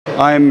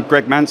I'm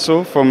Greg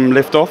Mansell from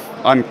Liftoff.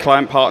 I'm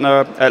client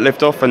partner at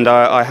Liftoff, and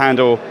I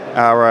handle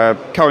our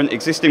current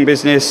existing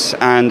business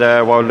and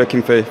while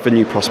looking for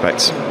new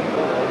prospects.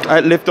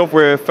 At Liftoff,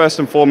 we're first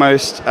and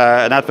foremost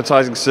an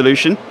advertising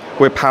solution.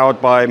 We're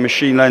powered by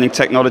machine learning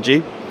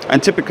technology,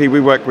 and typically we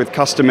work with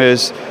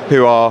customers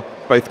who are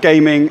both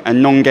gaming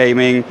and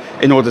non-gaming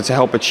in order to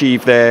help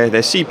achieve their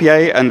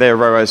CPA and their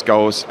ROAS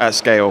goals at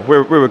scale.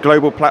 We're a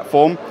global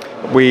platform.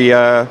 We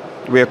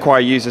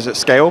acquire users at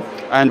scale,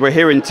 and we're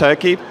here in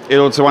Turkey in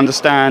order to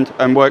understand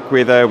and work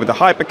with the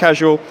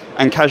hyper-casual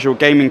and casual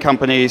gaming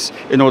companies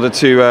in order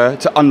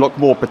to unlock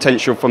more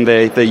potential from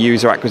their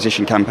user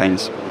acquisition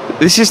campaigns.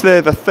 This is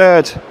the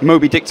third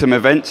Mobidictum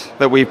event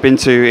that we've been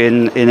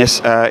to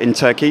in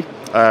Turkey,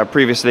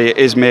 previously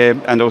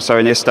Izmir and also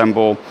in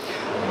Istanbul.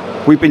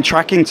 We've been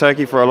tracking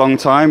Turkey for a long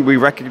time. We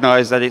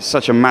recognize that it's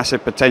such a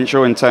massive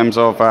potential in terms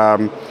of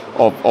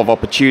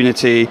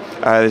opportunity.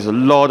 There's a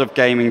lot of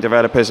gaming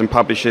developers and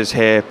publishers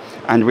here,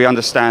 and we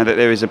understand that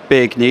there is a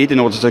big need in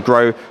order to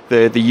grow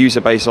the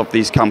user base of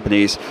these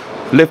companies.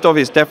 Liftoff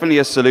is definitely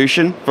a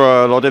solution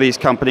for a lot of these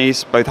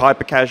companies, both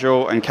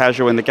hyper-casual and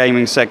casual in the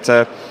gaming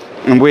sector,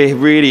 and we're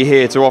really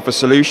here to offer a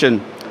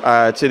solution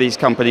to these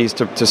companies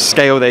to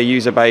scale their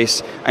user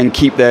base and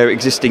keep their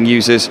existing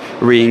users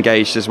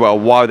re-engaged as well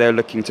while they're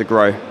looking to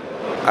grow.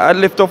 At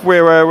Liftoff,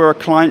 we're a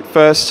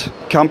client-first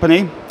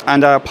company,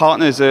 and our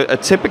partners are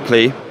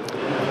typically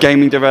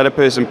gaming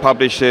developers and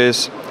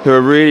publishers who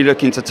are really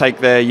looking to take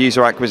their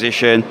user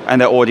acquisition and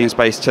their audience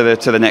base to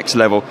the next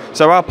level.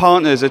 So our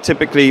partners are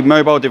typically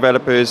mobile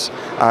developers,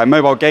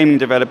 mobile gaming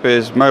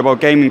developers, mobile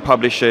gaming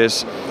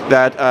publishers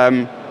that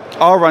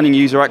are running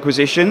user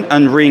acquisition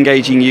and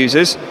re-engaging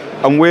users,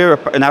 and we're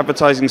an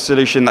advertising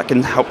solution that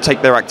can help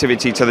take their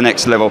activity to the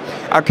next level.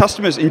 Our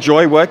customers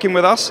enjoy working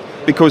with us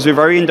because we're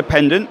very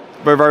independent,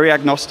 we're very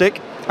agnostic,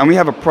 and we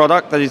have a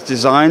product that is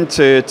designed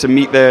to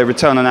meet their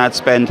return on ad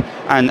spend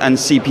and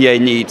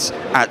CPA needs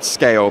at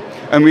scale.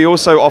 And we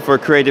also offer a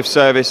creative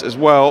service as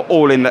well,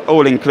 all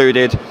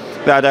included,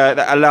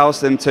 that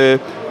allows them to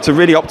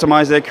really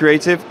optimize their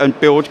creative and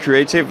build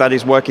creative that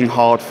is working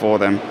hard for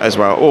them as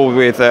well,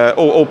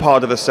 all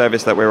part of the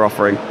service that we're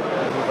offering.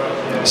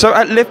 So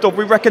at Liftoff,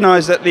 we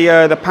recognize that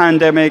the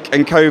pandemic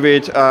and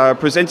COVID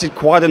presented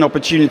quite an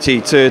opportunity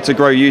to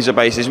grow user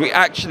bases. We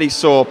actually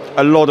saw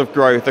a lot of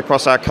growth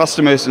across our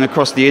customers and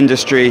across the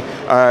industry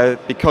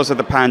because of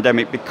the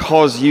pandemic,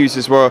 because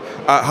users were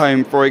at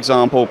home, for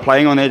example,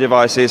 playing on their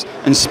devices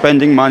and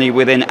spending money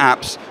within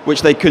apps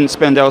which they couldn't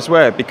spend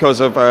elsewhere because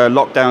of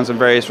lockdowns and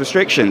various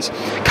restrictions.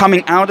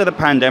 Coming out of the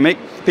pandemic,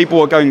 people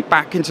were going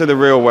back into the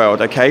real world,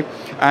 okay?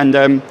 And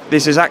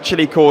this has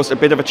actually caused a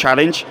bit of a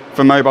challenge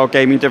for mobile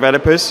gaming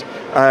developers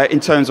in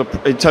terms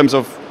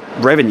of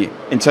revenue,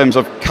 in terms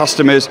of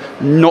customers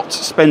not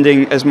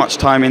spending as much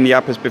time in the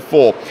app as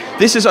before.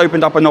 This has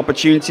opened up an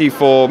opportunity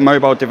for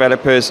mobile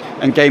developers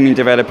and gaming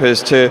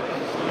developers to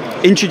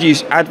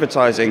introduce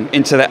advertising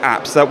into their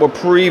apps that were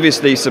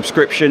previously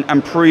subscription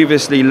and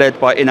previously led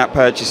by in-app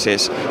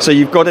purchases. So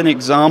you've got an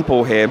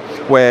example here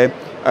where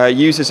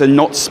users are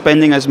not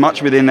spending as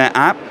much within their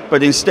app,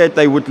 but instead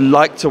they would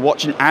like to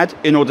watch an ad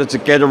in order to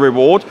get a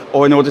reward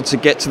or in order to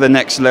get to the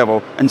next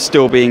level and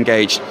still be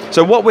engaged.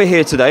 So what we're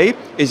here today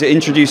is to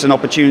introduce an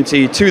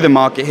opportunity to the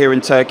market here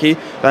in Turkey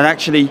that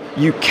actually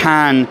you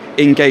can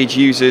engage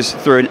users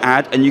through an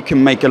ad, and you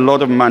can make a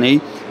lot of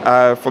money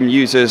from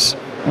users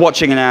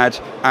watching an ad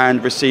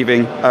and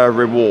receiving a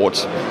reward.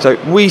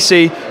 So we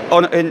see,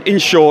 in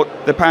short,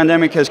 the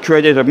pandemic has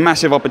created a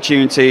massive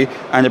opportunity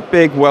and a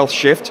big wealth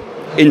shift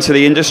into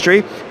the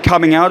industry.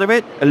 Coming out of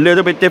it, a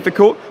little bit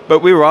difficult, but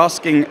we were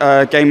asking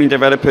gaming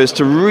developers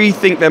to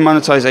rethink their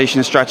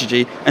monetization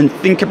strategy and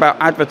think about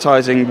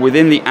advertising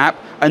within the app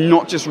and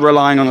not just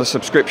relying on a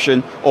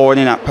subscription or an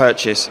in-app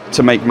purchase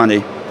to make money.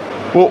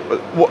 Well,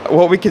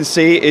 what we can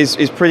see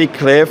is pretty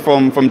clear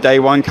from day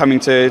one coming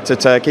to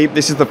Turkey.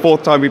 This is the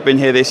fourth time we've been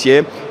here this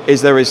year,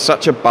 is there is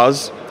such a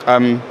buzz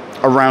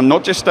around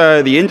not just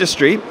the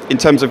industry in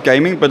terms of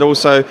gaming, but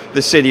also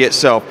the city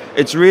itself.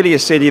 It's really a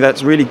city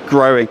that's really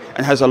growing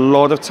and has a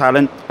lot of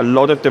talent, a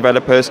lot of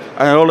developers,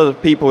 and a lot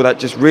of people that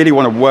just really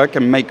want to work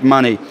and make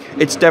money.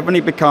 It's definitely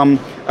become,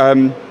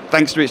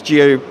 thanks to its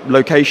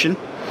geolocation,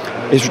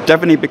 it's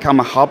definitely become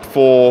a hub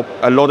for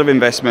a lot of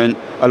investment,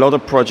 a lot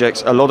of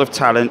projects, a lot of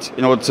talent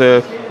in order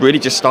to really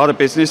just start a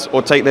business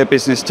or take their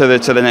business to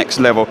the next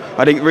level.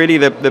 I think really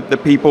the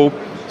people's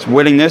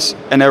willingness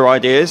and their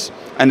ideas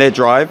and their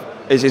drive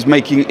is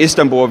making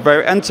Istanbul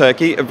and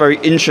Turkey a very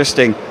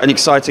interesting and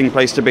exciting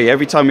place to be.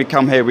 Every time we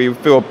come here, we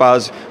feel a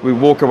buzz, we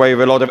walk away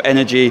with a lot of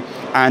energy,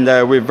 and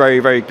we're very,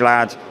 very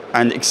glad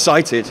and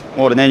excited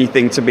more than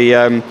anything to be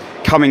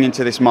coming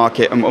into this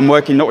market and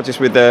working not just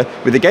with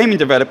the gaming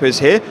developers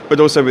here, but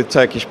also with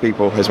Turkish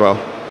people as well.